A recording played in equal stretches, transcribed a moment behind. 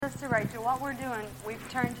Sister Rachel, what we're doing, we've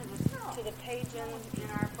turned to the page in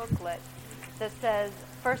our booklet that says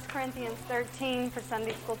 1 Corinthians 13 for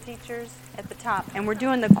Sunday school teachers at the top, and we're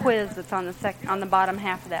doing the quiz that's on the bottom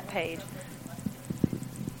half of that page.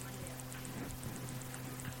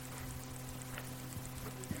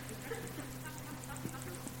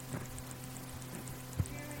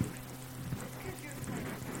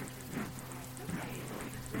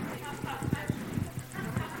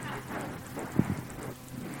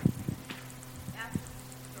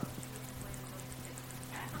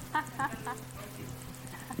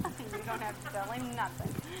 You don't have to tell him nothing.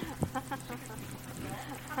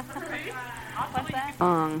 What's that?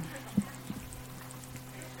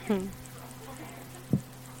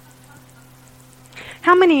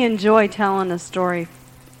 How many enjoy telling a story?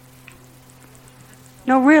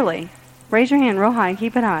 No, really. Raise your hand real high.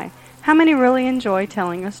 Keep it high. How many really enjoy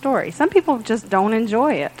telling a story? Some people just don't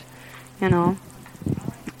enjoy it, you know.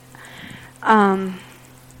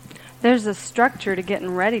 There's a structure to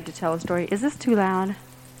getting ready to tell a story. Is this too loud?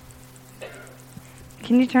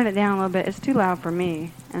 Can you turn it down a little bit? It's too loud for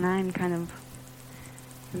me, and I'm kind of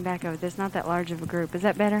in back of it. There's not that large of a group. Is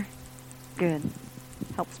that better? Good.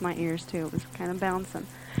 Helps my ears, too. It was kind of bouncing.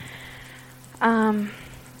 The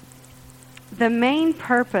main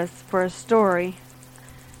purpose for a story,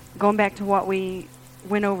 going back to what we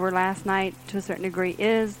went over last night to a certain degree,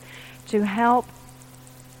 is to help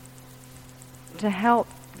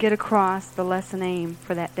get across the lesson aim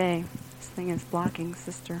for that day. This thing is blocking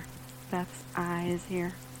Sister Beth's eyes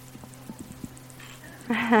here.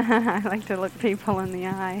 I like to look people in the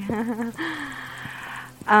eye.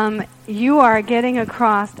 You are getting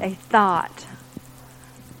across a thought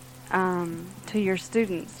to your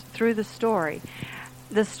students through the story.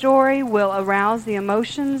 The story will arouse the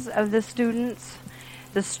emotions of the students.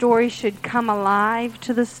 The story should come alive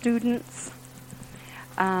to the students.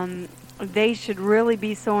 They should really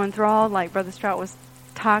be so enthralled, like Brother Strout was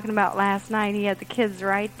talking about last night. He had the kids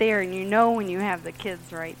right there, and you know when you have the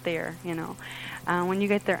kids right there, you know. When you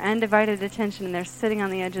get their undivided attention and they're sitting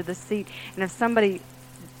on the edge of the seat, and if somebody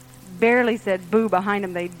barely said boo behind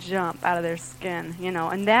them, they jump out of their skin, you know.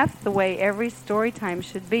 And that's the way every story time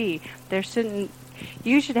should be.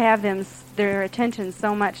 You should have their attention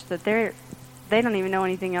so much that they don't even know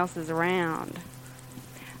anything else is around.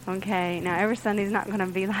 Okay, now every Sunday's not going to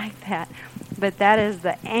be like that, but that is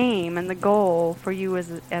the aim and the goal for you as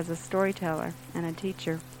a storyteller and a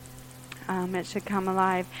teacher. It should come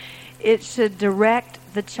alive. It should direct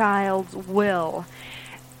the child's will.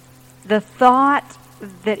 The thought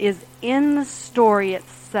that is in the story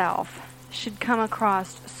itself should come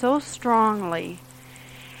across so strongly.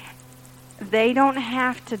 They don't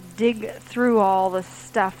have to dig through all the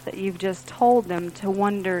stuff that you've just told them to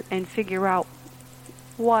wonder and figure out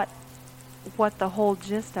what the whole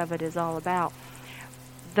gist of it is all about.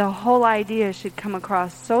 The whole idea should come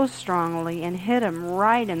across so strongly and hit them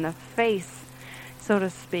right in the face, so to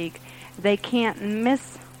speak. They can't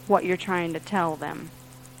miss what you're trying to tell them.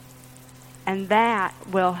 And that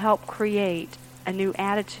will help create a new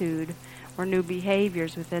attitude or new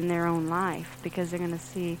behaviors within their own life, because they're going to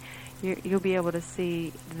see, you'll be able to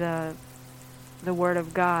see the Word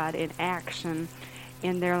of God in action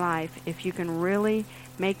in their life if you can really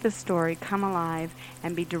make the story come alive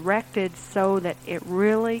and be directed so that it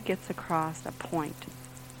really gets across a point.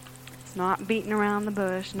 It's not beating around the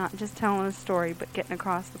bush, not just telling a story, but getting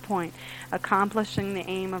across the point, accomplishing the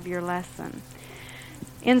aim of your lesson.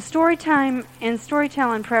 In storytelling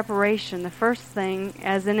preparation, the first thing,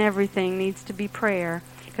 as in everything, needs to be prayer.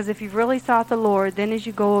 Because if you've really sought the Lord, then as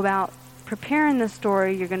you go about preparing the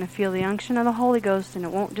story, you're going to feel the unction of the Holy Ghost, and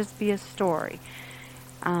it won't just be a story.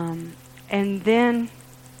 And then,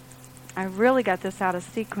 I really got this out of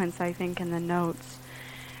sequence, I think, in the notes,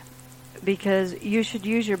 because you should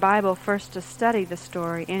use your Bible first to study the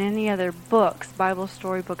story, and any other books, Bible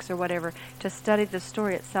story books or whatever, to study the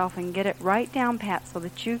story itself and get it right down pat so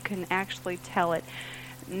that you can actually tell it,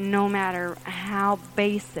 no matter how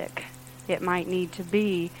basic it might need to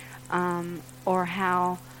be, or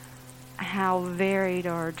how varied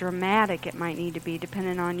or dramatic it might need to be,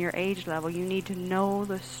 depending on your age level. You need to know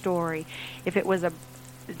the story. If it was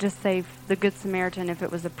just say the Good Samaritan, if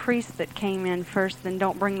it was a priest that came in first, then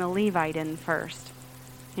don't bring the Levite in first.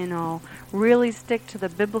 You know, really stick to the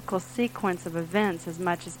biblical sequence of events as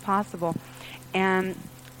much as possible. And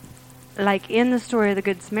like in the story of the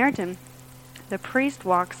Good Samaritan, the priest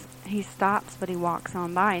he stops, but he walks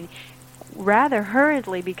on by, and rather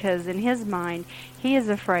hurriedly, because in his mind, he is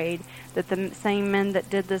afraid that the same men that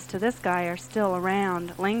did this to this guy are still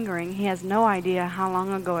around, lingering. He has no idea how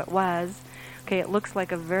long ago it was. Okay, it looks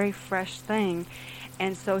like a very fresh thing.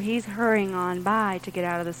 And so he's hurrying on by to get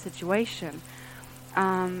out of the situation.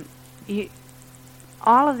 All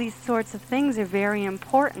of these sorts of things are very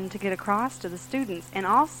important to get across to the students. And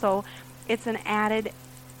also, it's an added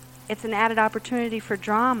opportunity for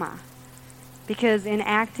drama. Because in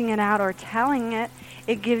acting it out or telling it,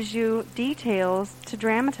 it gives you details to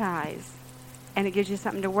dramatize. And it gives you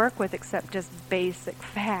something to work with except just basic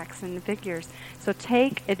facts and figures. So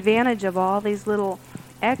take advantage of all these little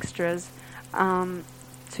extras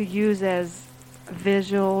to use as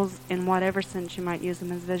visuals in whatever sense you might use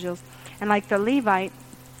them as visuals. And like the Levite,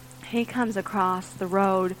 he comes across the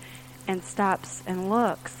road and stops and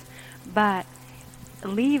looks. But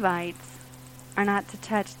Levites are not to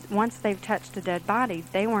touch, once they've touched a dead body,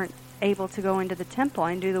 they weren't able to go into the temple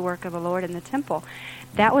and do the work of the Lord in the temple.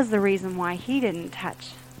 That was the reason why he didn't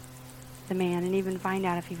touch the man and even find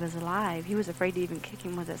out if he was alive. He was afraid to even kick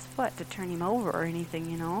him with his foot to turn him over or anything,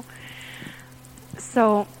 you know.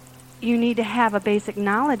 So you need to have a basic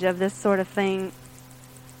knowledge of this sort of thing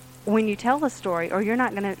when you tell the story, or you're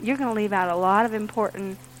going to leave out a lot of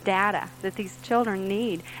important data that these children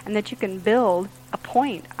need and that you can build a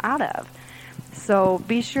point out of. So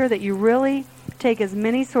be sure that you really take as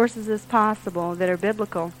many sources as possible that are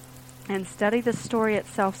biblical and study the story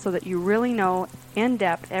itself so that you really know in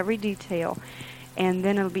depth every detail, and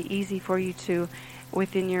then it'll be easy for you to,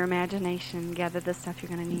 within your imagination, gather the stuff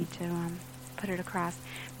you're going to need to put it across.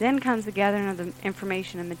 Then comes the gathering of the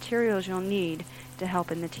information and materials you'll need to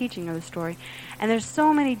help in the teaching of the story. And there's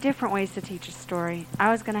so many different ways to teach a story.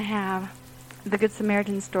 I was going to have the Good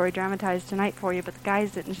Samaritan story dramatized tonight for you, but the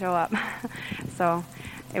guys didn't show up. So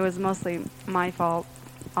it was mostly my fault.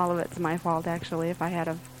 All of it's my fault, actually. If I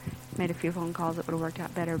had made a few phone calls, it would have worked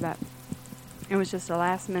out better. But it was just a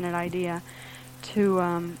last-minute idea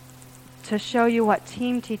to show you what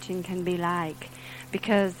team teaching can be like.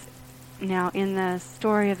 Because now, in the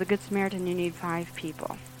story of the Good Samaritan, you need 5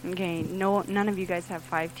 people. Okay, none of you guys have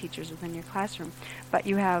 5 teachers within your classroom, but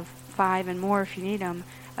you have 5 and more if you need them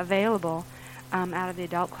available out of the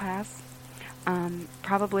adult class.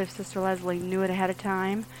 Probably if Sister Leslie knew it ahead of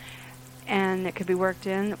time and it could be worked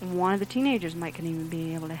in, one of the teenagers might can even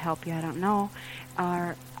be able to help you, I don't know.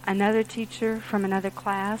 Or another teacher from another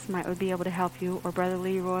class would be able to help you, or Brother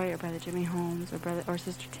Leroy, or Brother Jimmy Holmes, or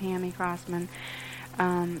Sister Tammy Crossman,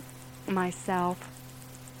 myself.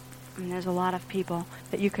 And there's a lot of people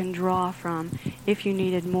that you can draw from if you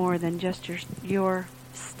needed more than just your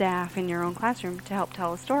staff in your own classroom to help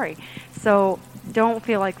tell a story. So don't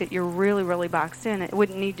feel like that you're really, really boxed in. It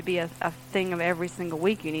wouldn't need to be a thing of every single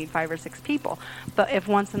week you need 5 or 6 people. But if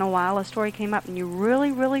once in a while a story came up and you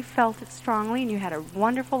really, really felt it strongly and you had a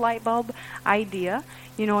wonderful light bulb idea,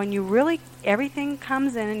 you know, and you really, everything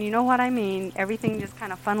comes in, and you know what I mean, everything just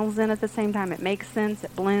kind of funnels in at the same time. It makes sense,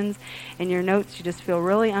 it blends, in your notes you just feel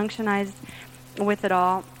really unctionized with it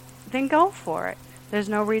all, then go for it. There's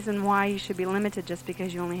no reason why you should be limited just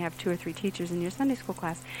because you only have 2 or 3 teachers in your Sunday school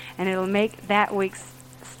class. And it'll make that week's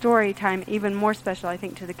story time even more special, I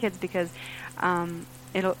think, to the kids, because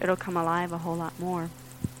it'll come alive a whole lot more.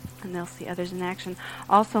 And they'll see others in action.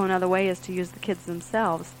 Also, another way is to use the kids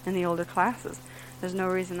themselves in the older classes. There's no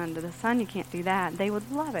reason under the sun you can't do that. They would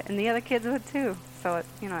love it, and the other kids would too. So it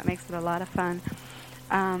makes it a lot of fun.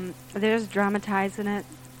 There's dramatizing it.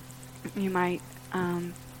 You might,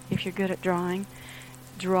 if you're good at drawing,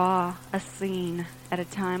 draw a scene at a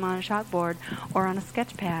time on a chalkboard or on a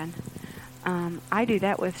sketch pad. I do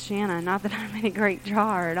that with Shanna. Not that I'm any great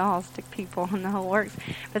drawer at all, stick people and the whole works.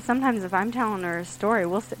 But sometimes if I'm telling her a story,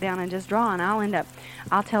 we'll sit down and just draw, and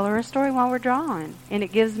I'll tell her a story while we're drawing. And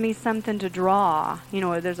it gives me something to draw. You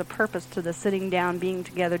know, there's a purpose to the sitting down, being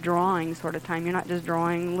together, drawing sort of time. You're not just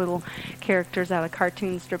drawing little characters out of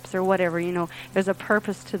cartoon strips or whatever, you know. There's a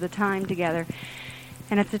purpose to the time together.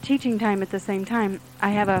 And it's a teaching time at the same time. I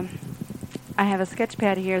have a sketch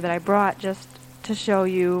pad here that I brought just to show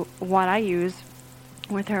you what I use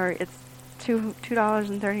with her. It's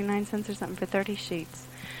 $2.39 or something for 30 sheets.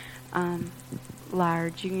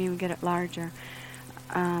 Large. You can even get it larger.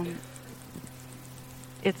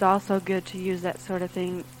 It's also good to use that sort of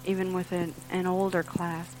thing even with an older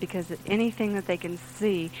class, because anything that they can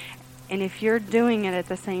see, and if you're doing it at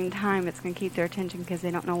the same time, it's going to keep their attention because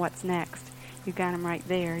they don't know what's next. You've got them right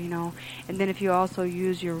there, you know. And then if you also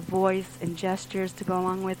use your voice and gestures to go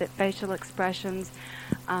along with it, facial expressions,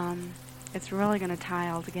 it's really going to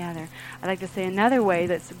tie all together. I'd like to say another way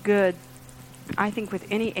that's good, I think, with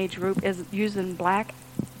any age group is using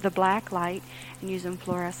the black light and using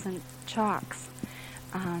fluorescent chalks.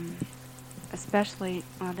 Especially,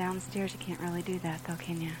 well, downstairs you can't really do that, though,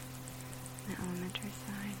 can you? The elementary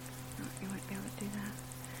side. No, you won't be able to do that.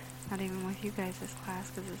 Not even with you guys this class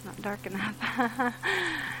because it's not dark enough.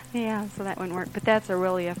 Yeah, so that wouldn't work. But that's a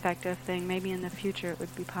really effective thing. Maybe in the future it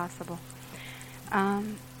would be possible.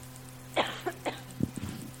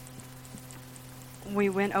 We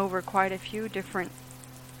went over quite a few different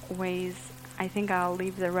ways. I think I'll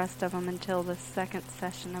leave the rest of them until the second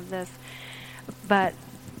session of this. But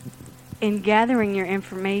in gathering your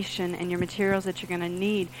information and your materials that you're going to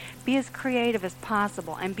need, be as creative as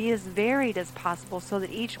possible and be as varied as possible so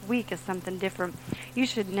that each week is something different. You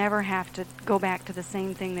should never have to go back to the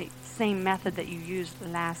same method that you used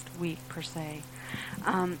last week, per se.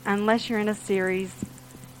 Unless you're in a series,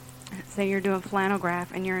 say you're doing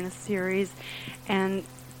flannelgraph and you're in a series, and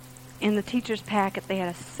in the teacher's packet they had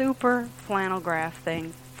a super flannelgraph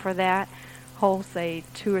thing for that whole, say,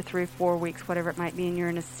 2 or 3 or 4 weeks, whatever it might be, and you're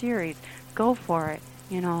in a series, go for it,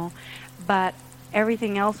 But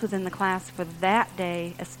everything else within the class for that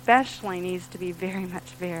day especially needs to be very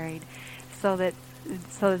much varied so that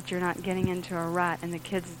you're not getting into a rut and the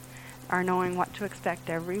kids are knowing what to expect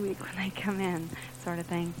every week when they come in, sort of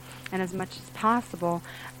thing. And as much as possible,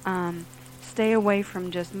 stay away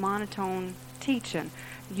from just monotone teaching.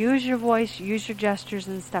 Use your voice, use your gestures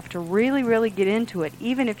and stuff to really, really get into it.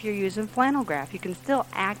 Even if you're using flannelgraph, you can still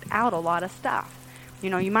act out a lot of stuff.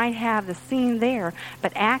 You might have the scene there,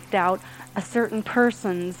 but act out a certain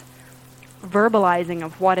person's verbalizing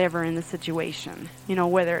of whatever in the situation.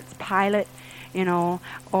 Whether it's Pilate,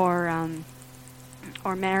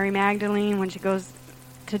 or Mary Magdalene when she goes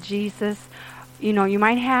to Jesus. You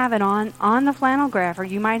might have it on the flannelgraph, or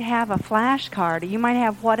you might have a flashcard, or you might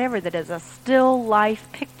have whatever that is a still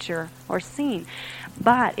life picture or scene.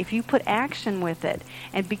 But if you put action with it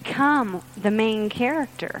and become the main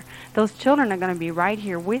character, those children are going to be right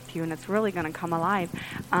here with you, and it's really going to come alive.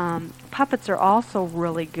 Puppets are also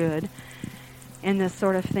really good in this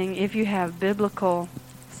sort of thing. If you have biblical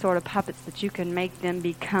sort of puppets that you can make them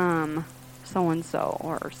become so-and-so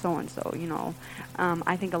or so-and-so,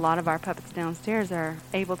 I think a lot of our puppets downstairs are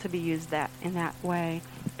able to be used in that way.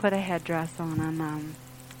 Put a headdress on them,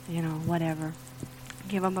 whatever.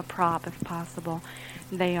 Give them a prop if possible.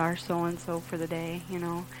 They are so-and-so for the day,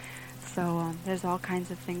 So there's all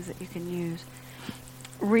kinds of things that you can use.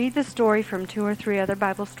 Read the story from 2 or 3 other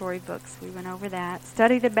Bible story books. We went over that.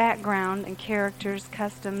 Study the background and characters,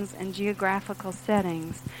 customs, and geographical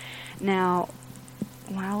settings. Now,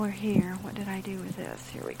 while we're here, what did I do with this?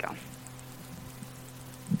 Here we go.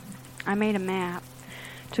 I made a map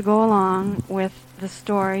to go along with the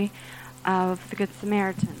story of the Good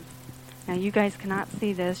Samaritan. Now, you guys cannot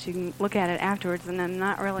see this. You can look at it afterwards, and I'm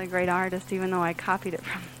not really a great artist, even though I copied it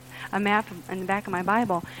from a map in the back of my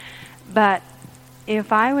Bible. But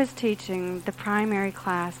if I was teaching the primary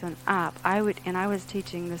class and up, I was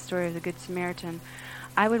teaching the story of the Good Samaritan,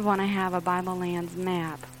 I would want to have a Bible Lands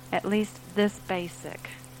map, at least this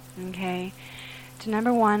basic, okay? To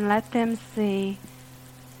number 1, let them see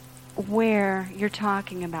where you're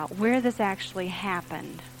talking about, where this actually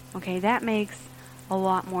happened. Okay, that makes a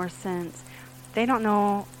lot more sense. They don't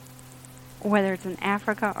know whether it's in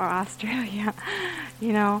Africa or Australia,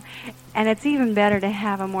 and it's even better to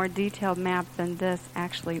have a more detailed map than this,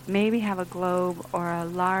 actually. Maybe have a globe or a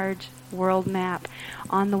large world map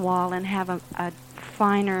on the wall and have a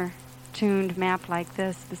finer tuned map like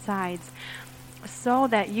this besides, so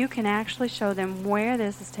that you can actually show them where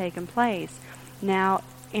this has taken place. Now,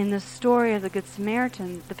 in the story of the Good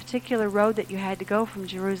Samaritan, the particular road that you had to go from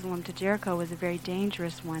Jerusalem to Jericho was a very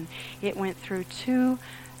dangerous one. It went through 2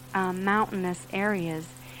 mountainous areas,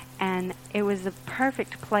 and it was a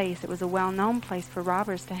perfect place. It was a well-known place for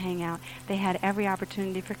robbers to hang out. They had every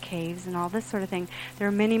opportunity for caves and all this sort of thing. There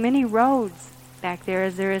are many, many roads back there,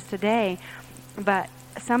 as there is today, but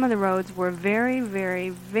some of the roads were very, very,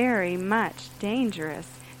 very much dangerous.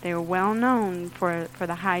 They were well known for the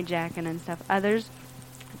hijacking and stuff. Others,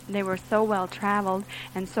 they were so well traveled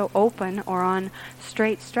and so open or on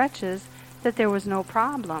straight stretches that there was no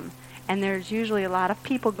problem. And there's usually a lot of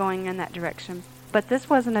people going in that direction. But this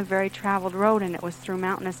wasn't a very traveled road, and it was through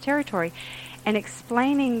mountainous territory. And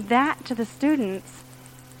explaining that to the students,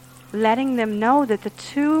 letting them know that the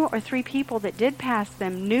 2 or 3 people that did pass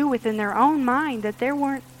them knew within their own mind that there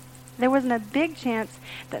wasn't a big chance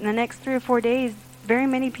that in the next 3 or 4 days very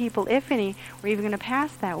many people, if any, were even going to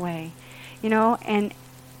pass that way.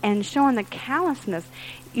 And showing the callousness.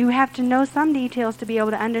 You have to know some details to be able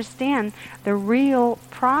to understand the real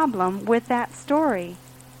problem with that story.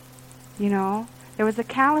 There was a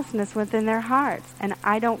callousness within their hearts, and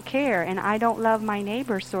I don't care, and I don't love my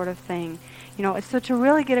neighbor sort of thing. So to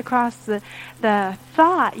really get across the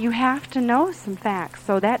thought, you have to know some facts.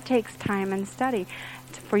 So that takes time and study.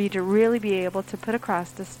 for you to really be able to put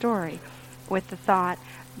across the story with the thought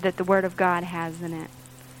that the Word of God has in it.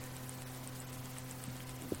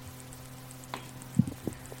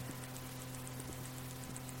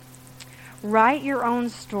 Write your own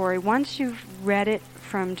story. Once you've read it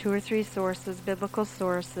from 2 or 3 sources, biblical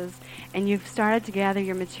sources, and you've started to gather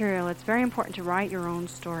your material, it's very important to write your own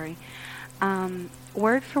story.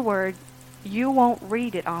 Word for word, you won't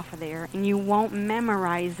read it off of there, and you won't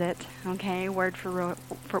memorize it, okay, word for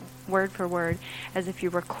word, as if you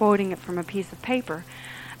were quoting it from a piece of paper.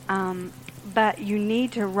 But you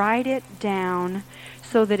need to write it down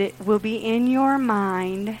so that it will be in your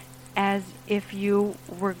mind as if you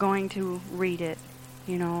were going to read it.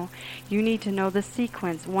 You know, you need to know the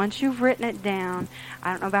sequence. Once you've written it down,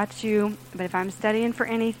 I don't know about you, but if I'm studying for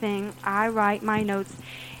anything, I write my notes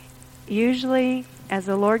usually as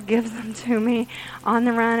the Lord gives them to me on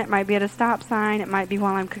the run. It might be at a stop sign. It might be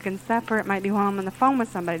while I'm cooking supper. It might be while I'm on the phone with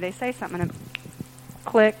somebody. They say something and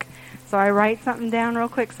click. So I write something down real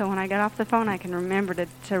quick so when I get off the phone I can remember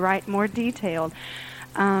to write more detailed.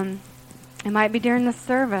 It might be during the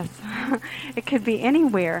service. It could be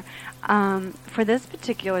anywhere. For this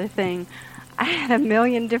particular thing, I had a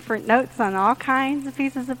million different notes on all kinds of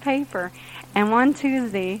pieces of paper. And one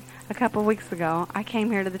Tuesday, a couple weeks ago, I came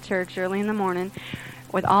here to the church early in the morning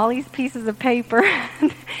with all these pieces of paper.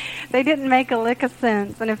 They didn't make a lick of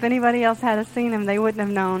sense. And if anybody else had seen them, they wouldn't have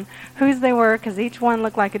known whose they were, because each one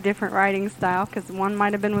looked like a different writing style, because one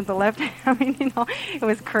might have been with the left hand. I mean, you know, it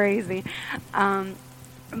was crazy.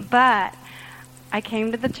 But I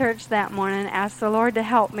came to the church that morning, asked the Lord to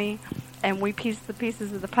help me, and we pieced the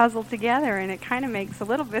pieces of the puzzle together, and it kind of makes a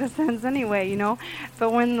little bit of sense anyway, you know.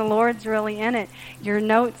 But when the Lord's really in it, your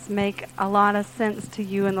notes make a lot of sense to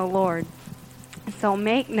you and the Lord. So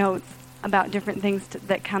make notes about different things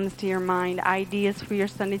that comes to your mind, ideas for your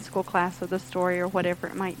Sunday school class or the story or whatever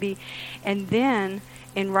it might be. And then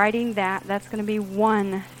in writing that's going to be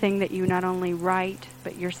one thing that you not only write,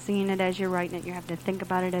 but you're seeing it as you're writing it. You have to think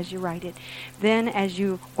about it as you write it. Then as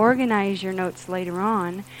you organize your notes later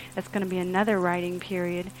on, that's going to be another writing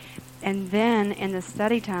period. And then in the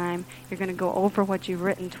study time, you're going to go over what you've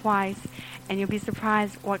written twice, and you'll be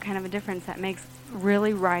surprised what kind of a difference that makes.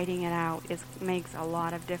 Really writing it out makes a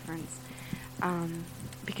lot of difference,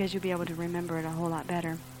 because you'll be able to remember it a whole lot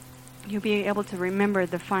better. You'll be able to remember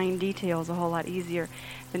the fine details a whole lot easier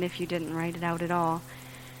than if you didn't write it out at all.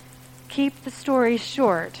 Keep the story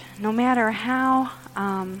short. No matter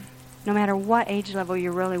what age level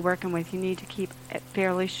you're really working with, you need to keep it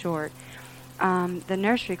fairly short. The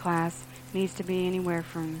nursery class needs to be anywhere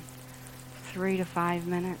from 3 to 5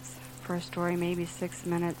 minutes for a story, maybe 6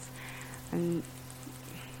 minutes. And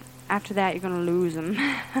after that, you're going to lose them.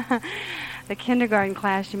 The kindergarten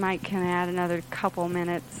class, you might can add another couple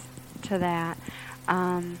minutes to that,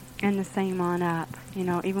 and the same on up. You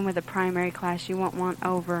know, even with the primary class, you won't want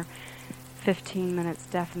over 15 minutes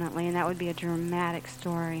definitely, and that would be a dramatic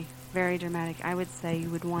story, very dramatic. I would say you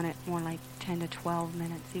would want it more like 10 to 12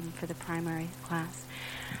 minutes, even for the primary class.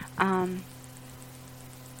 And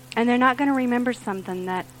they're not going to remember something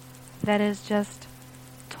that is just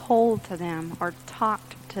told to them or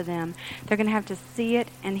talked to them. They're going to have to see it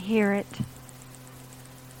and hear it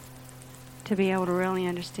to be able to really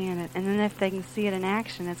understand it. And then if they can see it in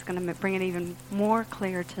action, it's going to bring it even more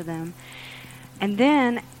clear to them. And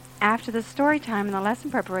then after the story time and the lesson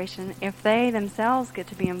preparation, if they themselves get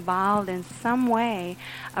to be involved in some way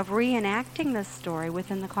of reenacting the story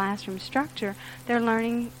within the classroom structure, they're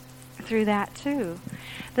learning through that too.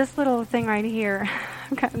 This little thing right here,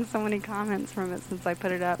 I've gotten so many comments from it since I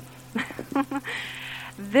put it up.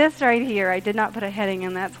 This right here, I did not put a heading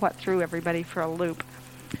in. That's what threw everybody for a loop.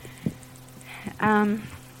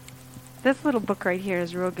 This little book right here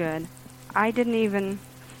is real good. I didn't even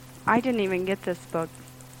get this book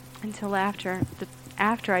until after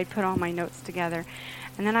I put all my notes together.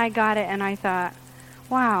 And then I got it and I thought,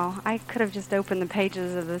 wow, I could have just opened the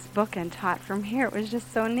pages of this book and taught from here. It was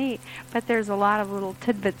just so neat. But there's a lot of little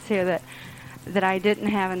tidbits here that I didn't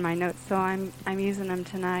have in my notes, so I'm using them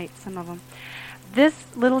tonight, some of them. This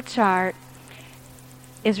little chart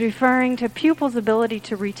is referring to pupils' ability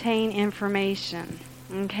to retain information,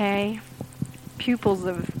 okay? Pupils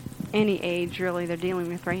of any age, really, they're dealing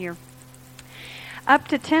with right here. Up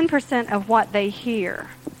to 10% of what they hear.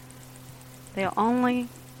 They'll only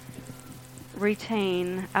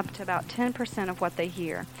retain up to about 10% of what they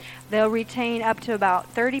hear. They'll retain up to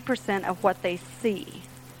about 30% of what they see.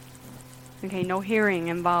 Okay, no hearing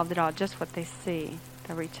involved at all, just what they see.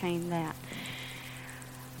 They'll retain that.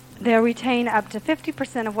 They'll retain up to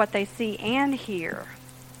 50% of what they see and hear.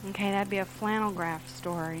 Okay, that'd be a flannel graph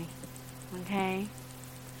story. Okay?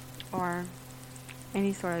 or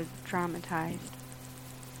any sort of dramatized.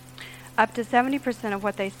 Up to 70% of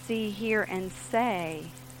what they see, hear, and say.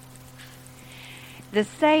 The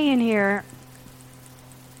say in here,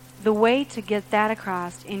 the way to get that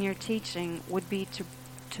across in your teaching would be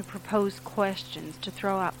to propose questions, to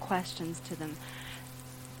throw out questions to them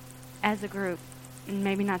as a group. And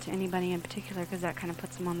maybe not to anybody in particular, because that kind of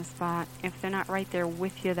puts them on the spot. If they're not right there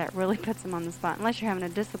with you, that really puts them on the spot. Unless you're having a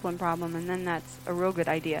discipline problem, and then that's a real good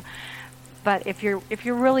idea. But if you're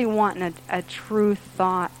really wanting a true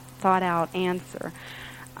thought out answer,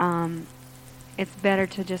 it's better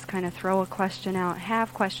to just kind of throw a question out.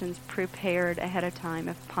 Have questions prepared ahead of time,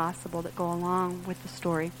 if possible, that go along with the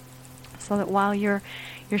story, so that while you're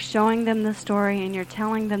showing them the story and you're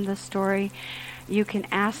telling them the story, you can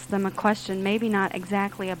ask them a question, maybe not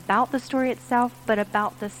exactly about the story itself, but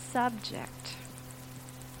about the subject.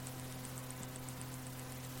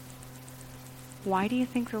 Why do you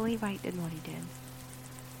think the Levite did what he did?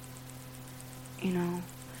 You know,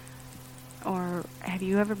 or have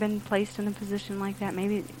you ever been placed in a position like that?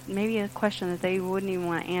 Maybe a question that they wouldn't even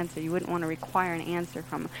want to answer. You wouldn't want to require an answer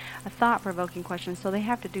from a thought-provoking question, so they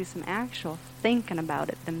have to do some actual thinking about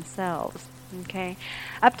it themselves. Okay,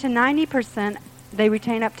 up to 90%. They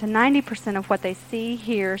retain up to 90% of what they see,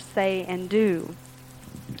 hear, say, and do.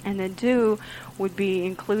 And the do would be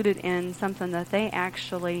included in something that they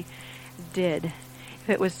actually did. If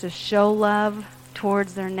it was to show love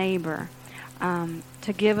towards their neighbor,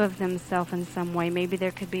 to give of themselves in some way. Maybe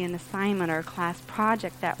there could be an assignment or a class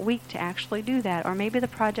project that week to actually do that. Or maybe the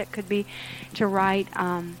project could be to write,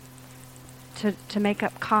 to make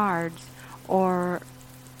up cards, or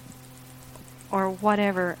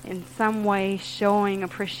whatever, in some way showing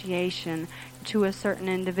appreciation to a certain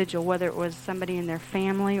individual, whether it was somebody in their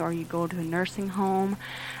family or you go to a nursing home.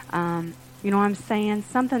 You know what I'm saying?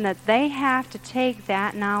 Something that they have to take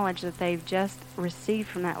that knowledge that they've just received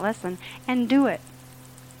from that lesson and do it.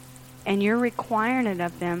 And you're requiring it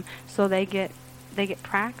of them, so they get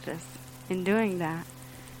practice in doing that.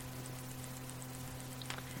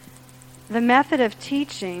 The method of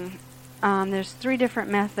teaching, there's 3 different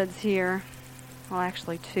methods here. Well,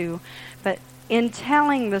 actually 2. But in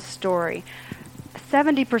telling the story,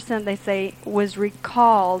 70% they say was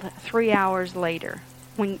recalled 3 hours later.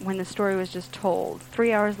 When the story was just told.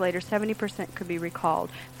 3 hours later, 70% could be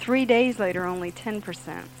recalled. 3 days later, only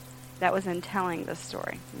 10%. That was in telling the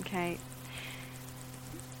story. Okay?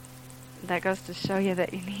 That goes to show you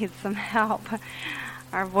that you need some help.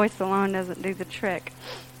 Our voice alone doesn't do the trick.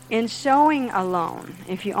 In showing alone,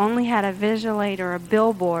 if you only had a visual aid or a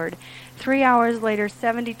billboard, 3 hours later,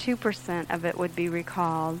 72% of it would be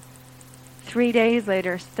recalled. 3 days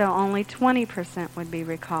later, still only 20% would be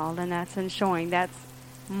recalled, and that's in showing. That's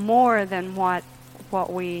more than what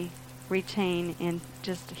we retain in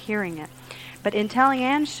just hearing it. But in telling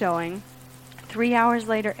and showing, 3 hours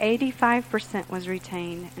later, 85% was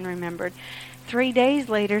retained and remembered. 3 days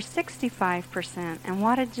later, 65%. And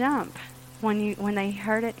what a jump when they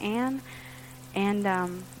heard it and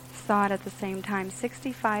saw it at the same time.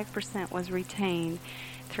 65% was retained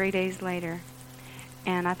 3 days later.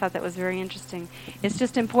 And I thought that was very interesting. It's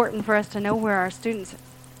just important for us to know where our students,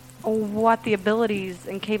 what the abilities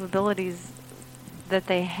and capabilities that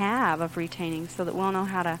they have of retaining, so that we'll know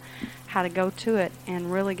how to go to it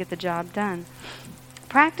and really get the job done.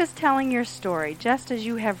 Practice telling your story just as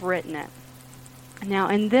you have written it. Now,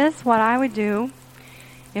 in this, what I would do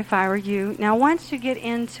if I were you, now once you get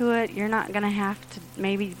into it, you're not going to have to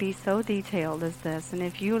maybe be so detailed as this. And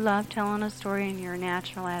if you love telling a story and you're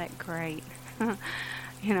natural at it, great.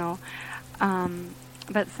 You know,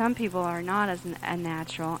 but some people are not as a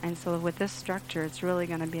natural, and so with this structure, it's really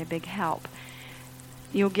going to be a big help.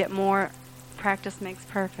 You'll get more. Practice makes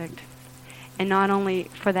perfect. And not only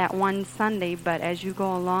for that one Sunday, but as you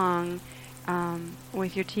go along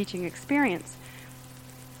with your teaching experience,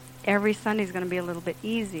 every Sunday is going to be a little bit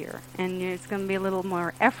easier, and it's going to be a little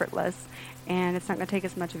more effortless, and it's not going to take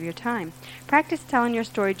as much of your time. Practice telling your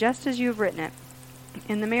story just as you've written it.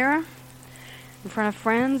 In the mirror, in front of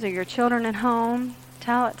friends or your children at home.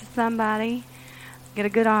 Tell it to somebody. Get a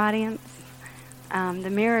good audience. The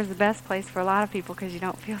mirror is the best place for a lot of people because you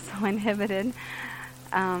don't feel so inhibited. You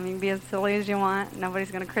can be as silly as you want. Nobody's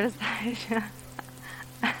going to criticize you.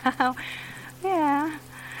 Yeah.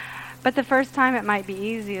 But the first time it might be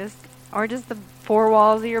easiest. Or just the 4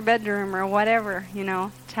 walls of your bedroom or whatever, you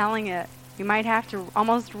know, telling it. You might have to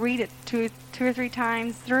almost read it two or three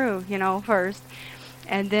times through, you know, first.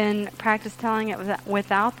 And then practice telling it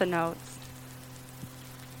without the notes.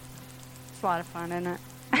 It's a lot of fun, isn't it?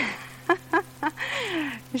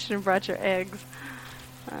 You should have brought your eggs.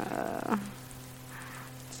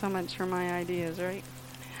 so much for my ideas, right?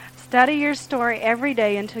 Study your story every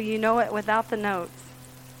day until you know it without the notes.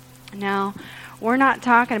 Now, we're not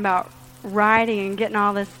talking about writing and getting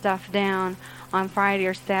all this stuff down on Friday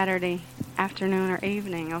or Saturday afternoon or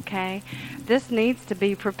evening, okay? This needs to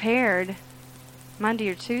be prepared Monday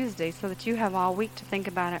or Tuesday so that you have all week to think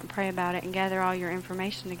about it and pray about it and gather all your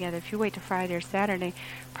information together. If you wait till Friday or Saturday,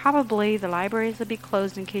 probably the libraries will be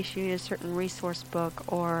closed in case you need a certain resource book,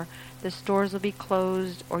 or the stores will be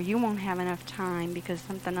closed, or you won't have enough time because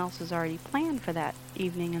something else is already planned for that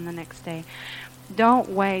evening and the next day. Don't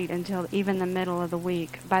wait until even the middle of the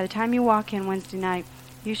week. By the time you walk in Wednesday night,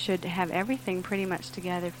 you should have everything pretty much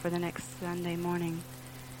together for the next Sunday morning.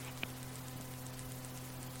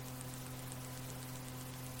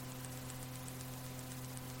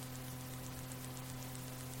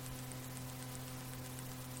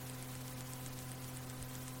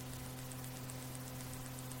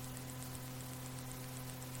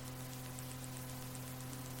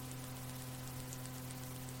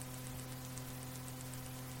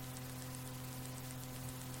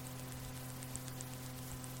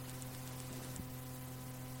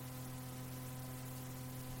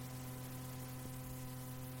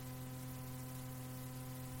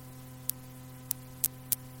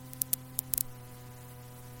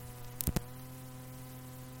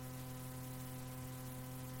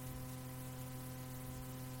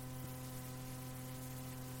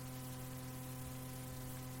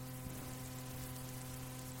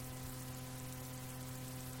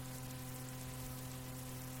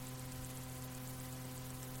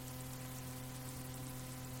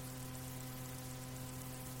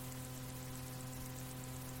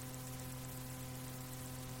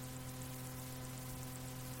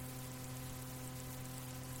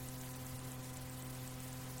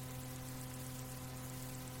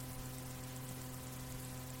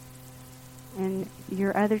 And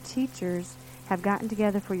your other teachers have gotten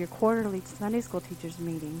together for your quarterly Sunday school teachers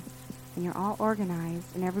meeting, and you're all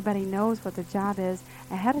organized, and everybody knows what their job is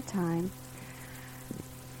ahead of time.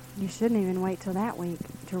 You shouldn't even wait till that week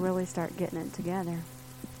to really start getting it together,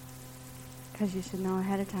 because you should know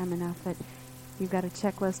ahead of time enough that you've got a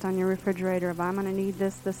checklist on your refrigerator of I'm going to need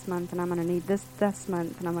this month, and I'm going to need this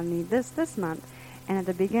month, and I'm going to need this month. And at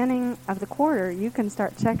the beginning of the quarter, you can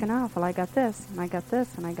start checking off, well, I got this, and I got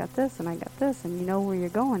this, and I got this, and I got this, and you know where you're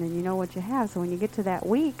going, and you know what you have. So when you get to that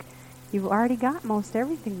week, you've already got most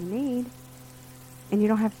everything you need, and you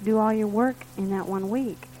don't have to do all your work in that 1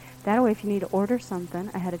 week. That way, if you need to order something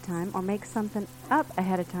ahead of time or make something up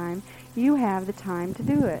ahead of time, you have the time to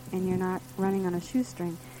do it, and you're not running on a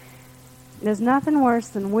shoestring. There's nothing worse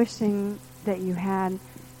than wishing that you had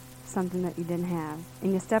something that you didn't have.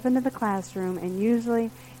 And you step into the classroom, and usually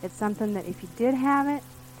it's something that if you did have it,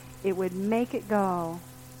 it would make it go.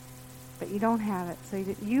 But you don't have it, so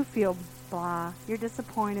you feel blah. You're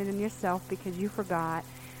disappointed in yourself because you forgot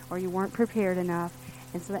or you weren't prepared enough.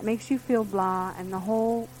 And so that makes you feel blah, and the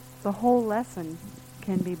whole lesson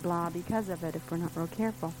can be blah because of it if we're not real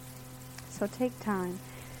careful. So take time.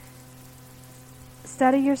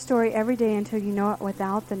 Study your story every day until you know it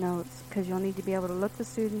without the notes, because you'll need to be able to look the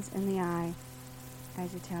students in the eye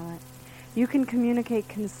as you tell it. You can communicate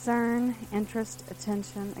concern, interest,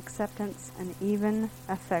 attention, acceptance, and even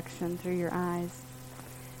affection through your eyes.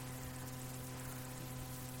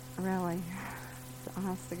 Really. It's the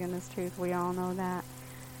honest to goodness truth. We all know that.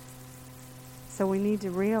 So we need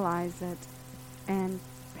to realize it and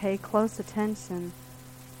pay close attention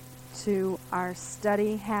to our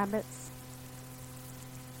study habits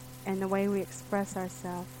and the way we express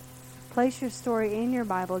ourselves. Place your story in your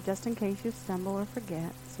Bible just in case you stumble or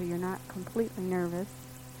forget, so you're not completely nervous.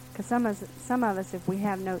 Because some of us, if we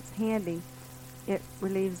have notes handy, it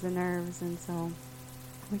relieves the nerves, and so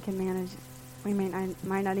we can manage. We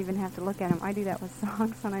might not even have to look at them. I do that with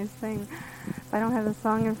songs when I sing. If I don't have the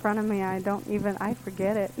song in front of me, I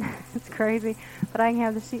forget it. It's crazy. But I can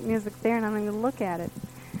have the sheet music there, and I'm going to look at it.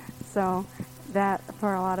 So that,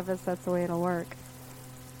 for a lot of us, that's the way it'll work.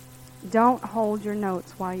 Don't hold your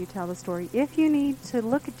notes while you tell the story. If you need to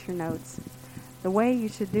look at your notes, the way you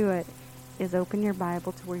should do it is open your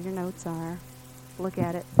Bible to where your notes are, look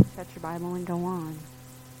at it, shut your Bible, and go on.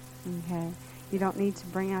 Okay? You don't need to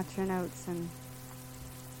bring out your notes, and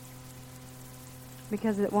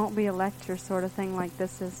because it won't be a lecture sort of thing like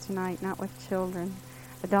this is tonight, not with children.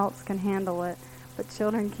 Adults can handle it, but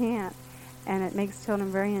children can't. And it makes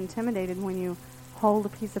children very intimidated when you hold a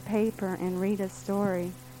piece of paper and read a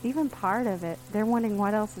story. Even part of it, they're wondering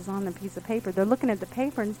what else is on the piece of paper. They're looking at the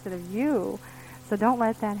paper instead of you. So don't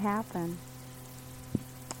let that happen.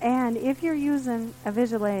 And if you're using a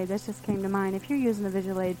visual aid, this just came to mind, if you're using a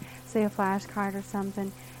visual aid, say a flashcard or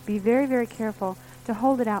something, be very, very careful to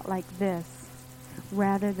hold it out like this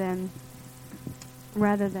rather than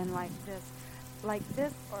like this. Like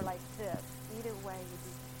this or like this. Either way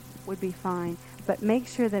would be fine. But make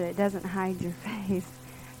sure that it doesn't hide your face.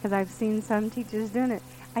 Because I've seen some teachers doing it.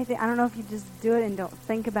 I don't know if you just do it and don't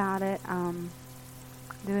think about it.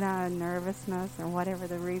 Do it out of nervousness or whatever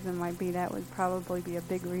the reason might be. That would probably be a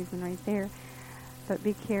big reason right there. But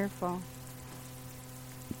be careful.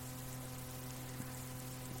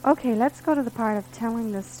 Okay, let's go to the part of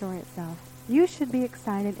telling the story itself. You should be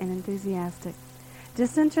excited and enthusiastic.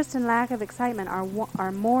 Disinterest and lack of excitement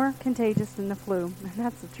are more contagious than the flu. And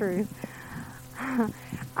that's the truth.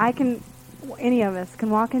 Any of us can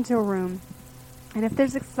walk into a room, and if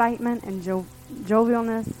there's excitement and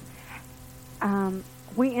jovialness,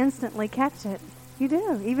 we instantly catch it. You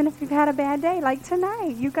do, even if you've had a bad day, like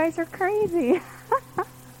tonight. You guys are crazy.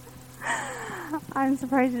 I'm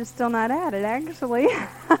surprised you're still not at it, actually.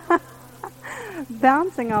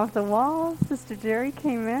 Bouncing off the walls. Sister Jerry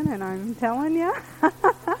came in, and I'm telling you,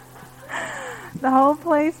 the whole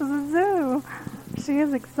place is a zoo. She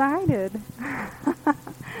is excited.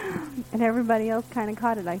 And everybody else kind of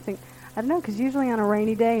caught it, I think. I don't know, because usually on a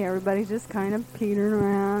rainy day, everybody's just kind of petering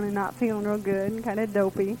around and not feeling real good and kind of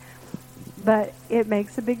dopey. But it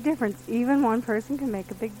makes a big difference. Even one person can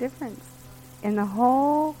make a big difference in the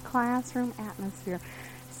whole classroom atmosphere.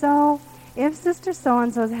 So if Sister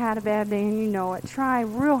So-and-so's had a bad day and you know it, try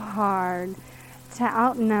real hard to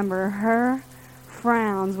outnumber her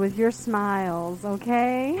frowns with your smiles,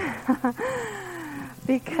 okay?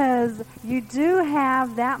 Because you do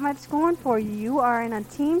have that much going for you. You are in a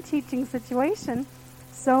team teaching situation,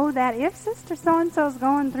 so that if Sister So-and-so is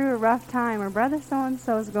going through a rough time or Brother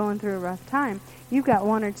So-and-so is going through a rough time, you've got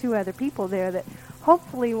one or two other people there that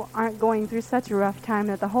hopefully aren't going through such a rough time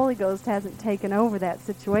that the Holy Ghost hasn't taken over that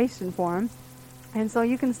situation for them. And so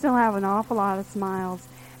you can still have an awful lot of smiles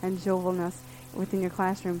and jovialness within your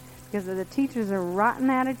classroom, because the teachers are rotten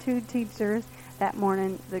attitude teachers. That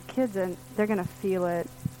morning, the kids, they're going to feel it.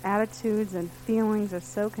 Attitudes and feelings are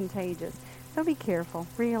so contagious. So be careful.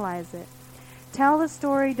 Realize it. Tell the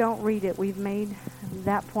story, don't read it. We've made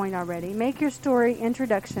that point already. Make your story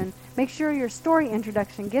introduction. Make sure your story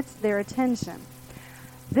introduction gets their attention.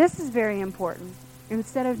 This is very important.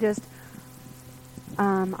 Instead of just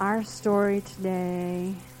our story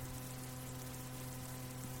today,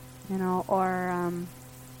 or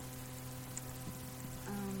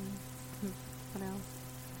what else?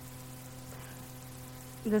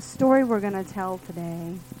 The story we're going to tell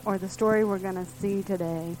today, or the story we're going to see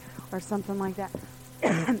today, or something like that.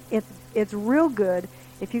 It's real good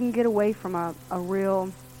if you can get away from a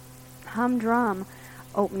real humdrum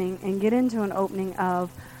opening and get into an opening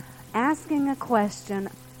of asking a question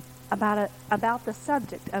about the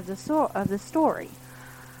subject of the story.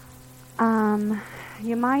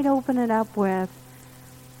 You might open it up with,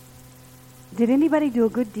 did anybody do a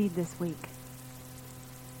good deed this week?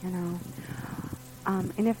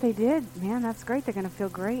 And if they did, man, that's great. They're going to feel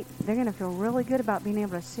great. They're going to feel really good about being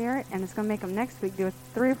able to share it, and it's going to make them next week do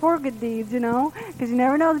 3 or 4 good deeds, because you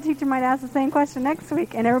never know, the teacher might ask the same question next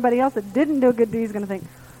week, and everybody else that didn't do a good deed is going to think,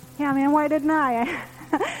 yeah, man, why didn't I?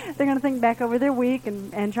 They're going to think back over their week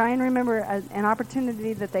and try and remember an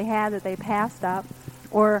opportunity that they had that they passed up.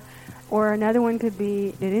 Or another one could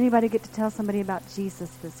be, did anybody get to tell somebody about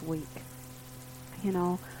Jesus this week? It's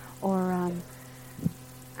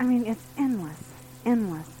endless.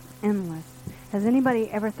 Has anybody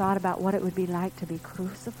ever thought about what it would be like to be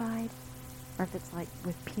crucified? Or if it's like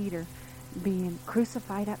with Peter, being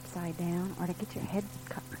crucified upside down, or to get your head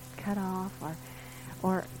cut off,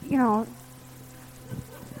 or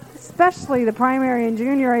especially the primary and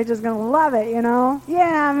junior age is going to love it,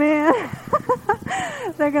 Yeah, man.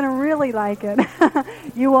 They're going to really like it.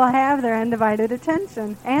 You will have their undivided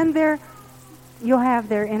attention, and you'll have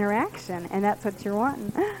their interaction, and that's what you're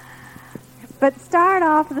wanting. But start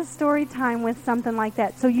off the story time with something like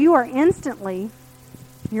that. So you're instantly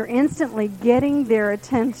getting their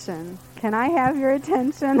attention. Can I have your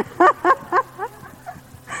attention?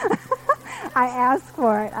 I ask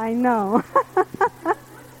for it, I know.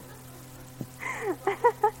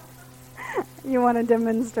 You want a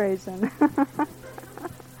demonstration.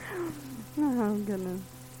 Oh, goodness.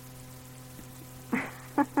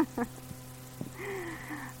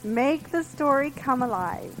 Make the story come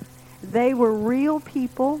alive. They were real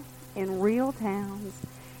people in real towns,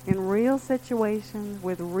 in real situations,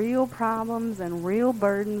 with real problems and real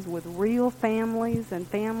burdens, with real families and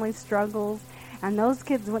family struggles. And those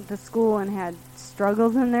kids went to school and had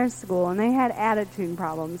struggles in their school, and they had attitude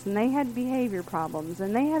problems, and they had behavior problems,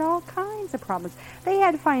 and they had all kinds of problems. They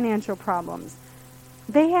had financial problems.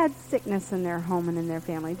 They had sickness in their home and in their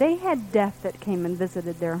family. They had death that came and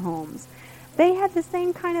visited their homes. They had the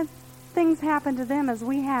same kind of things happen to them as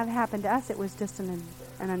we have happened to us. It was just in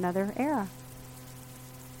another era.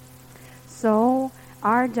 So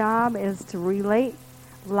our job is to relate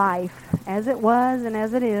life as it was and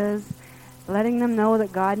as it is, letting them know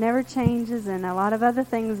that God never changes, and a lot of other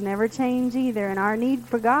things never change either, and our need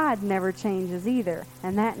for God never changes either,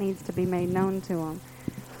 and that needs to be made known to them.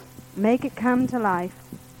 Make it come to life.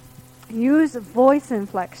 Use voice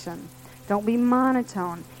inflection. Don't be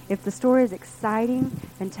monotone. If the story is exciting,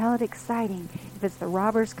 then tell it exciting. If it's the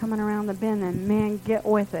robbers coming around the bend, then man, get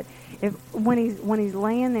with it. If when he's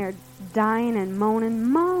laying there dying and moaning,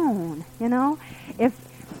 moan. You know, if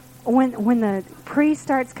when the priest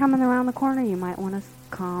starts coming around the corner, you might want to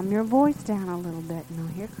calm your voice down a little bit. You know,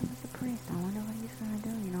 here comes the priest. I wonder what he's going to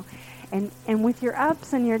do. You know, and with your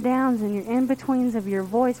ups and your downs and your in-betweens of your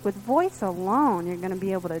voice, with voice alone, you're going to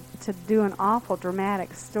be able to do an awful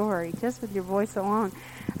dramatic story just with your voice alone.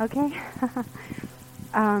 Okay?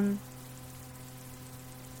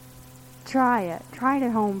 Try it. Try it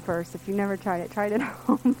at home first. If you've never tried it, try it at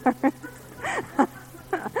home first.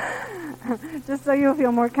 Just so you'll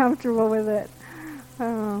feel more comfortable with it.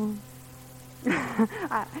 Oh.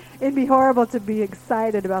 It'd be horrible to be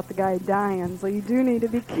excited about the guy dying, so you do need to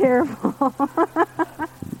be careful.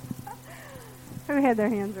 Who had their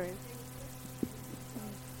hands raised?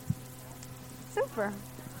 Super.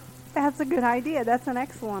 That's a good idea. That's an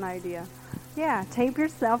excellent idea. Yeah, tape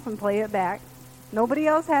yourself and play it back. Nobody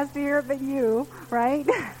else has to hear it but you, right?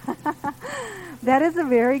 That is a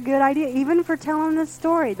very good idea, even for telling the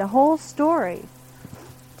story, the whole story.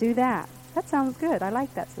 Do that. That sounds good. I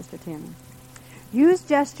like that, Sister Tammy. Use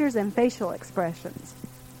gestures and facial expressions.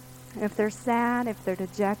 If they're sad, if they're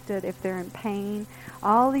dejected, if they're in pain,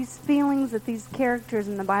 all these feelings that these characters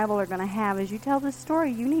in the Bible are going to have, as you tell the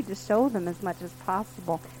story, you need to show them as much as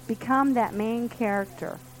possible. Become that main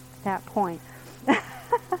character, that point.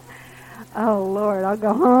 Oh, Lord, I'll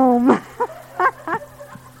go home.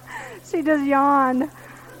 She just yawned.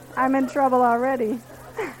 I'm in trouble already.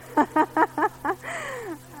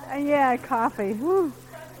 Yeah, coffee. Whew.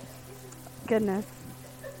 Goodness.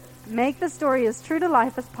 Make the story as true to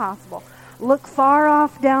life as possible. Look far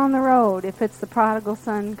off down the road if it's the prodigal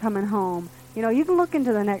son coming home. You know, you can look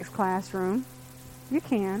into the next classroom. You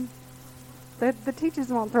can. The teachers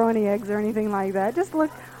won't throw any eggs or anything like that. Just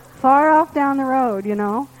look far off down the road, you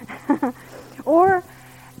know. Or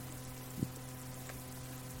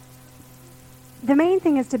the main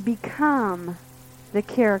thing is to become the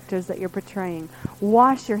characters that you're portraying.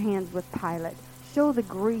 Wash your hands with Pilate. Show the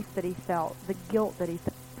grief that he felt, the guilt that he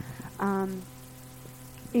felt.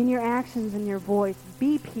 In your actions and your voice,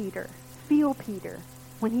 be Peter. Feel Peter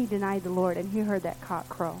when he denied the Lord and he heard that cock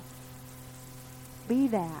crow. Be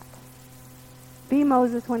that. Be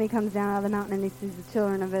Moses when he comes down out of the mountain and he sees the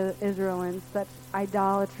children of Israel in such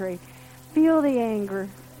idolatry. Feel the anger.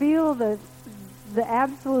 Feel the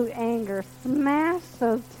absolute anger. Smash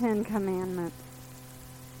those 10 commandments.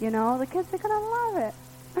 You know, the kids are going to love it.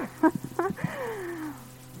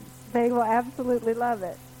 They will absolutely love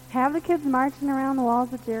it. Have the kids marching around the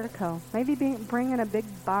walls of Jericho. Maybe bring in a big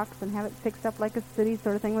box and have it fixed up like a city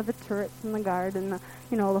sort of thing with the turrets and the guard and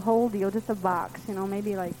the whole deal. Just a box,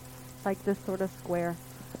 maybe like this sort of square,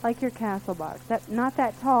 like your castle box. Not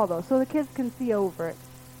that tall though, so the kids can see over it.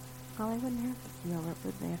 Well, they wouldn't have to see over it,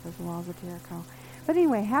 would they, if it was the walls of Jericho? But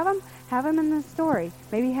anyway, have them in the story.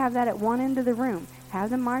 Maybe have that at one end of the room. Have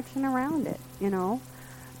them marching around it.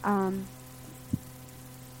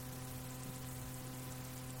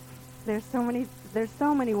 There's so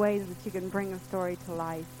many ways that you can bring a story to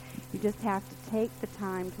life. You just have to take the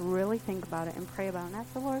time to really think about it and pray about it. And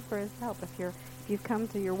ask the Lord for His help. If you've come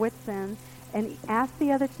to your wits' end, and ask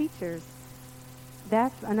the other teachers.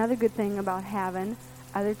 That's another good thing about having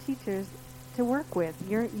other teachers to work with.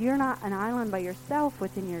 You're not an island by yourself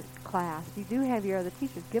within your class. You do have your other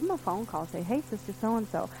teachers. Give them a phone call. Say, hey, Sister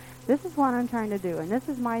so-and-so, this is what I'm trying to do, and this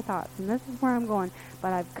is my thoughts, and this is where I'm going.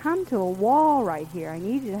 But I've come to a wall right here. I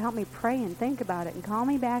need you to help me pray and think about it and call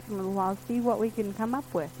me back in a little while, see what we can come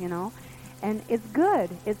up with, And it's good.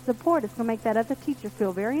 It's support. It's going to make that other teacher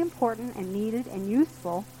feel very important and needed and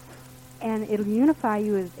useful. And it'll unify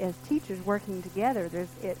you as teachers working together.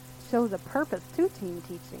 It shows a purpose to team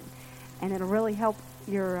teaching. And it'll really help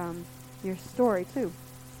your story, too.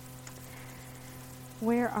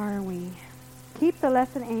 Where are we? Keep the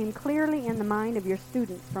lesson aimed clearly in the mind of your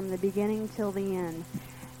students from the beginning till the end.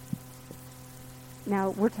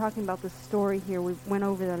 Now, we're talking about the story here. We went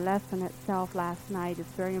over the lesson itself last night. It's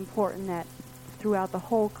very important that throughout the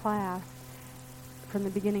whole class, from the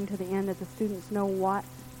beginning to the end, that the students know what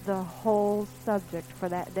the whole subject for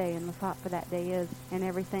that day and the thought for that day is, and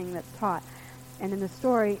everything that's taught. And in the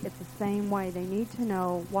story, it's the same way. They need to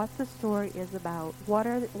know what the story is about. What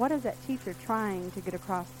is that teacher trying to get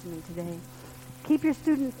across to me today? Keep your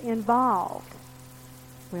students involved.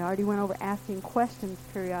 We already went over asking questions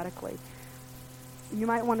periodically. You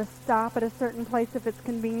might want to stop at a certain place if it's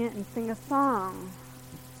convenient and sing a song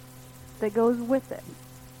that goes with it.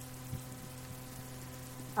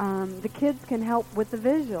 The kids can help with the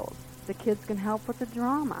visuals. The kids can help with the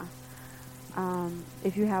drama.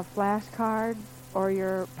 If you have flashcards, or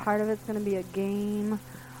your part of it's going to be a game,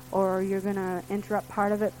 or you're going to interrupt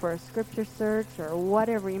part of it for a scripture search, or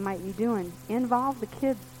whatever you might be doing, involve the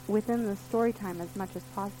kids within the story time as much as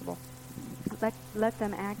possible. Let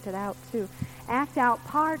them act it out too. Act out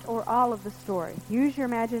part or all of the story. Use your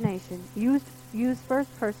imagination. Use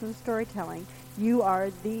first-person storytelling. You are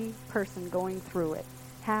the person going through it.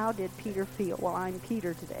 How did Peter feel? Well, I'm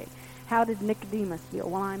Peter today. How did Nicodemus feel?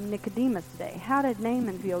 Well, I'm Nicodemus today. How did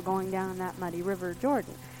Naaman feel going down that muddy river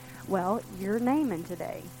Jordan? Well, you're Naaman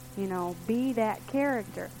today. Be that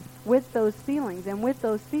character with those feelings. And with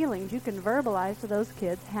those feelings, you can verbalize to those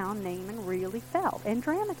kids how Naaman really felt and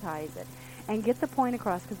dramatize it and get the point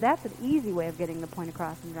across, because that's an easy way of getting the point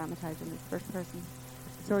across and dramatizing this first-person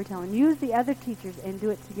storytelling. Use the other teachers and do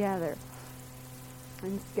it together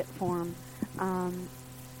in skit form.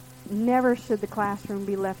 Never should the classroom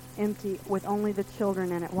be left empty with only the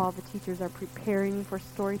children in it while the teachers are preparing for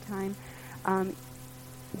story time.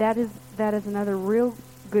 That is another real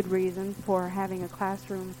good reason for having a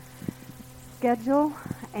classroom schedule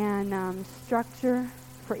and structure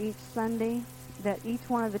for each Sunday, that each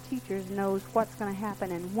one of the teachers knows what's going to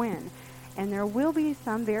happen and when. And there will be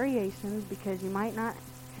some variations, because you might not,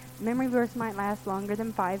 memory verse might last longer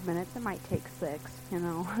than 5 minutes. It might take 6,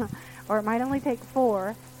 or it might only take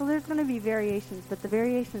 4. So there's going to be variations, but the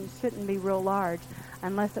variations shouldn't be real large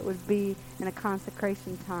unless it would be in a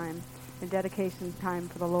consecration time, a dedication time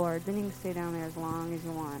for the Lord. Then you can stay down there as long as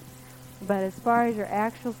you want. But as far as your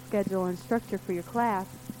actual schedule and structure for your class,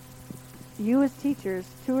 you as teachers,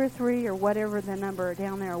 2 or 3 or whatever the number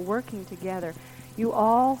down there, are working together. You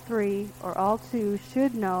all 3 or all 2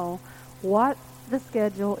 should know what the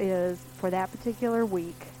schedule is for that particular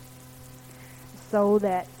week, so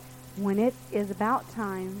that when it is about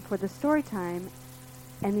time for the story time,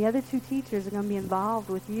 and the other 2 teachers are going to be involved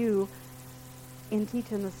with you in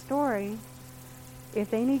teaching the story, if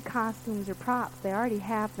they need costumes or props, they already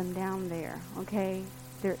have them down there, okay?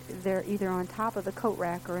 They're either on top of the coat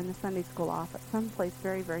rack or in the Sunday school office, someplace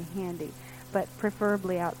very, very handy, but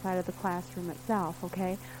preferably outside of the classroom itself,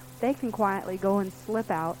 okay? They can quietly go and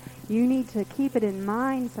slip out. You need to keep it in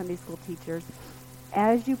mind, Sunday school teachers,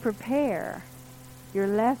 as you prepare your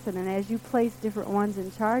lesson and as you place different ones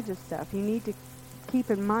in charge of stuff. You need to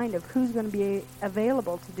keep in mind of who's going to be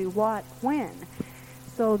available to do what when,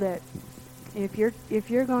 so that if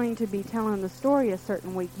you're going to be telling the story a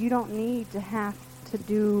certain week, you don't need to have to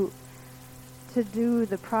do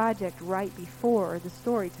the project right before the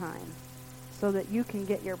story time, so that you can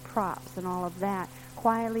get your props and all of that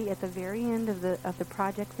quietly at the very end of the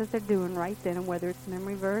projects that they're doing right then, and whether it's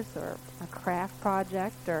memory verse or a craft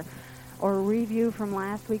project or a review from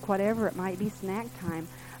last week, whatever it might be, snack time,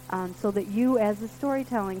 so that you as a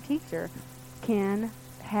storytelling teacher can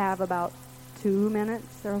have about 2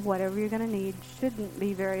 minutes or whatever you're going to need. Shouldn't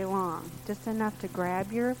be very long, just enough to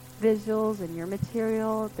grab your visuals and your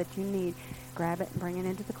material that you need, grab it and bring it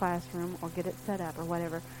into the classroom or get it set up or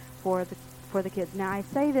whatever for the kids. Now I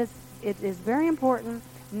say this, it is very important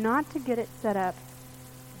not to get it set up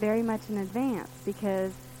very much in advance,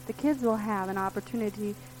 because the kids will have an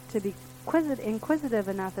opportunity to be inquisitive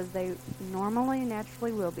enough, as they normally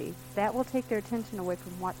naturally will be. That will take their attention away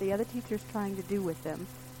from what the other teacher's trying to do with them.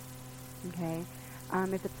 Okay?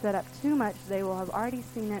 If it's set up too much, they will have already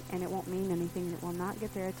seen it and it won't mean anything, and it will not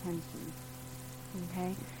get their attention.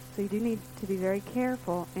 Okay? So you do need to be very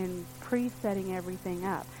careful in pre-setting everything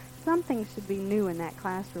up. Something should be new in that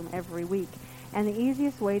classroom every week, and the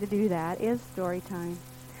easiest way to do that is story time.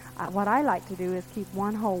 What I like to do is keep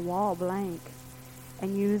one whole wall blank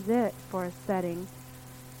and use it for a setting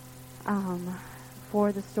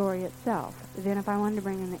for the story itself. Then if I wanted to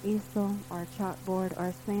bring in the easel or a chalkboard or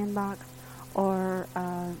a sandbox or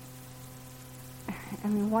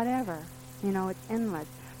whatever, it's endless.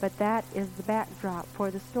 But that is the backdrop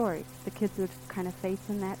for the story. The kids would kind of face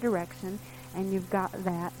in that direction, and you've got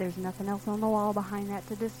that. There's nothing else on the wall behind that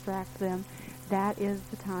to distract them. That is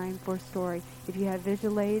the time for story. If you have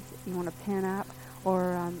visual aids you want to pin up,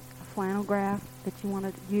 or flannel graph that you want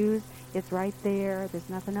to use, it's right there. There's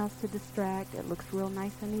nothing else to distract. It looks real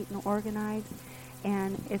nice and neat and organized.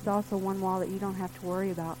 And it's also one wall that you don't have to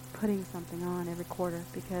worry about putting something on every quarter,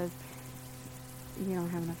 because you don't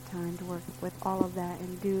have enough time to work with all of that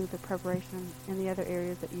and do the preparation in the other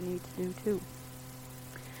areas that you need to do too.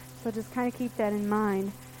 So just kind of keep that in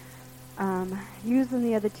mind. Using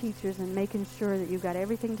the other teachers and making sure that you've got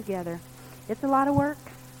everything together. It's a lot of work,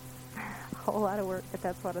 a whole lot of work, but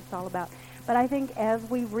that's what it's all about. But I think as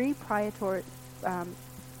we prioritize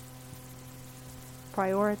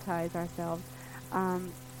ourselves,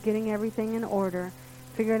 getting everything in order,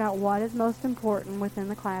 figuring out what is most important within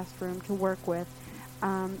the classroom to work with,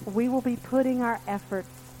 we will be putting our efforts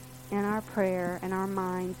and our prayer and our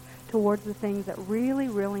minds towards the things that really,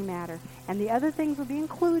 really matter. And the other things will be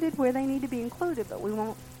included where they need to be included, but we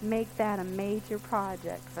won't make that a major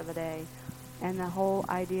project for the day. And the whole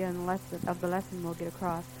idea and the lesson will get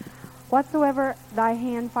across. Whatsoever thy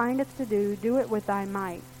hand findeth to do, do it with thy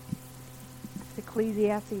might. It's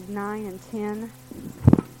Ecclesiastes 9 and 10.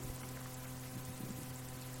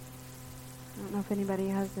 I don't know if anybody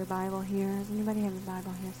has their Bible here. Does anybody have a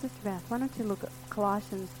Bible here? Sister Beth, why don't you look at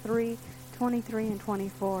Colossians 3, 23 and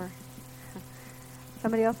 24.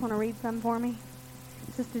 Somebody else want to read some for me?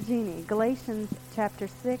 Sister Jeannie, Galatians chapter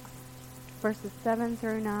 6, verses 7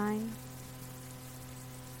 through 9.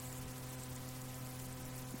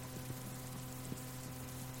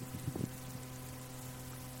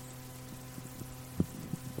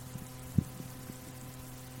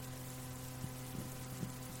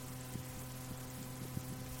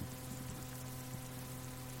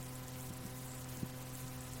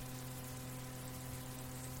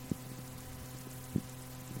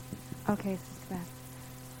 Okay, Sister Beth.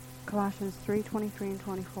 Colossians 3, 23 and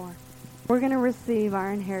 24. We're going to receive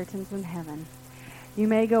our inheritance in heaven. You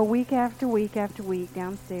may go week after week after week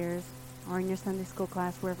downstairs or in your Sunday school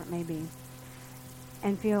class, wherever it may be,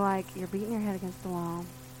 and feel like you're beating your head against the wall,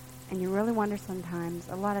 and you really wonder sometimes,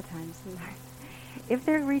 a lot of times, if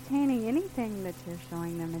they're retaining anything that you're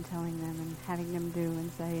showing them and telling them and having them do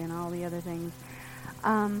and say and all the other things.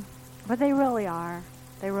 But they really are.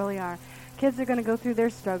 They really are. Kids are going to go through their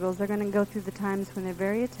struggles. They're going to go through the times when they're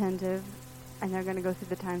very attentive, and they're going to go through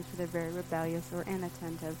the times when they're very rebellious or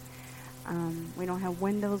inattentive. We don't have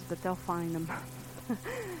windows, but they'll find them.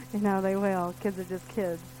 They will. Kids are just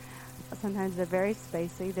kids. Sometimes they're very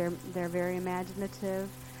spacey. They're very imaginative.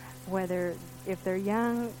 If they're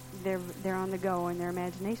young, they're on the go and their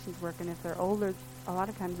imagination's working. If they're older, a lot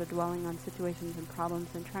of times they're dwelling on situations and problems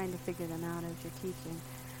and trying to figure them out as you're teaching.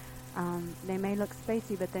 They may look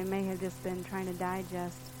spacey, but they may have just been trying to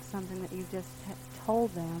digest something that you've just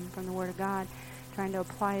told them from the Word of God, trying to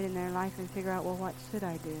apply it in their life and figure out, well, what should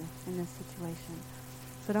I do in this situation?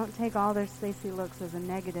 So don't take all their spacey looks as a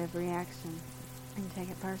negative reaction and take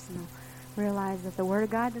it personal. Realize that the Word of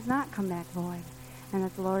God does not come back void, and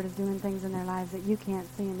that the Lord is doing things in their lives that you can't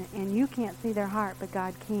see, and you can't see their heart, but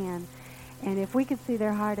God can. And if we could see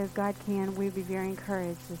their heart as God can, we'd be very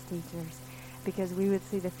encouraged as teachers, because we would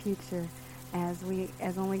see the future as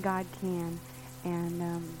only God can,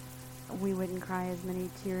 and we wouldn't cry as many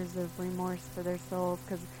tears of remorse for their souls,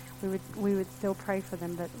 because we would still pray for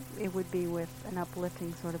them, but it would be with an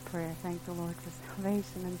uplifting sort of prayer. Thank the Lord for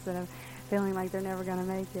salvation, instead of feeling like they're never going to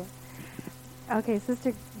make it. Okay,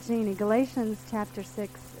 Sister Jeannie, Galatians chapter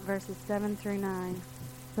 6, verses 7 through 9.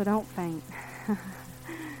 So don't faint.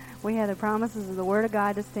 We have the promises of the Word of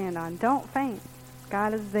God to stand on. Don't faint.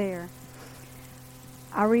 God is there.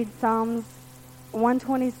 I'll read Psalms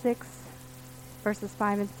 126, verses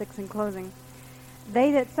 5 and 6 in closing.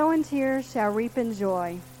 They that sow in tears shall reap in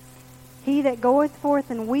joy. He that goeth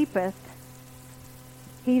forth and weepeth,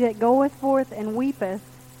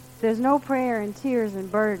 there's no prayer and tears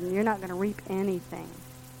and burden. You're not going to reap anything.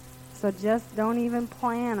 So just don't even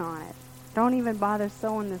plan on it. Don't even bother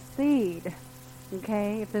sowing the seed.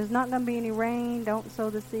 Okay? If there's not going to be any rain, don't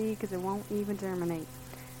sow the seed, because it won't even germinate.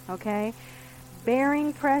 Okay?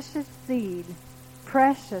 Bearing precious seed.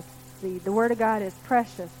 The Word of God is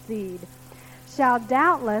precious seed. Shall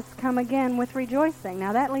doubtless come again with rejoicing.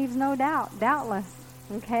 Now that leaves no doubt. Doubtless.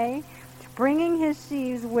 Okay? Bringing his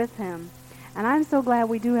sheaves with him. And I'm so glad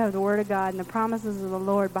we do have the Word of God and the promises of the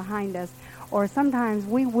Lord behind us. Or sometimes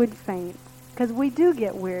we would faint, because we do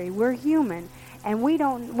get weary. We're human. And we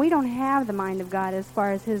don't have the mind of God as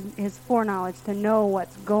far as his foreknowledge to know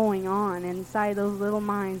what's going on inside those little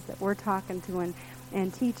minds that we're talking to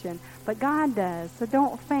and teaching. But God does. So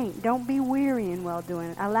don't faint. Don't be weary in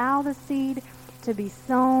well-doing. Allow the seed to be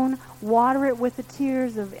sown. Water it with the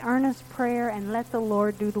tears of earnest prayer, and let the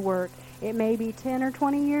Lord do the work. It may be 10 or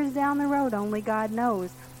 20 years down the road. Only God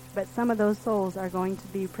knows. but some of those souls are going to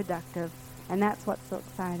be productive, and that's what's so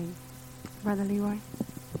exciting. Brother Leroy?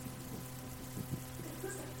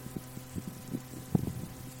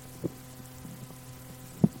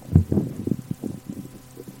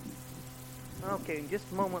 Okay, in just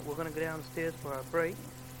a moment we're going to go downstairs for our break.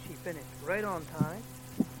 She finished right on time.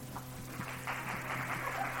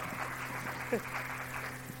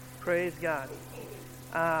 Praise God.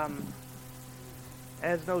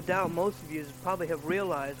 As no doubt most of you probably have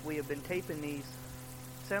realized, we have been taping these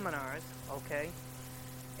seminars, okay?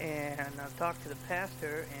 And I've talked to the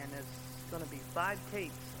pastor, and it's going to be 5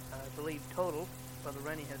 tapes, I believe, total. Brother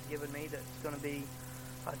Rennie has given me that's going to be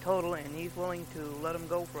a total, and he's willing to let them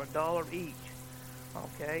go for $1 each,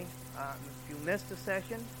 okay? If you missed a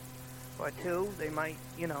session or 2, they might,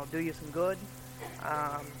 do you some good.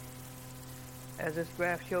 As this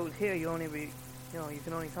graph shows here, you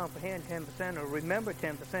can only comprehend 10% or remember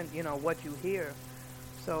 10%, what you hear.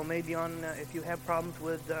 So maybe if you have problems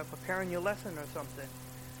with preparing your lesson or something,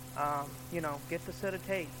 get the set of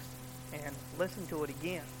tapes and listen to it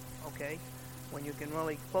again, okay? When you can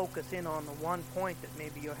really focus in on the one point that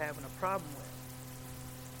maybe you're having a problem with.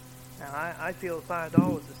 Now, I feel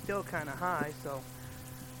 $5 is still kind of high, so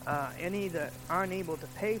any that aren't able to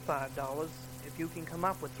pay $5, if you can come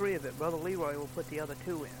up with 3 of it, Brother Leroy will put the other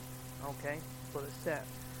 2 in, okay, for the set.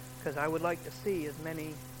 Because I would like to see as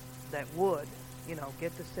many that would,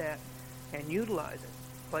 get the set and utilize it.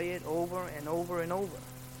 Play it over and over and over.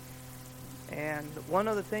 And one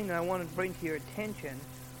other thing that I wanted to bring to your attention,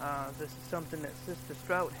 this is something that Sister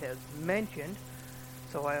Strout has mentioned,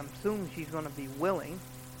 so I assume she's going to be willing,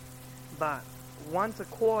 but once a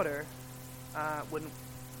quarter,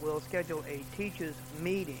 we'll schedule a teachers'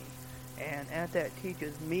 meeting, and at that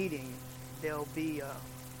teachers' meeting, there'll be a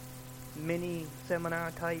mini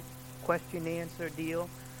seminar type question-answer deal.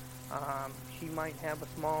 She might have a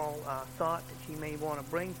small thought that she may want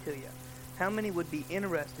to bring to you. How many would be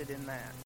interested in that?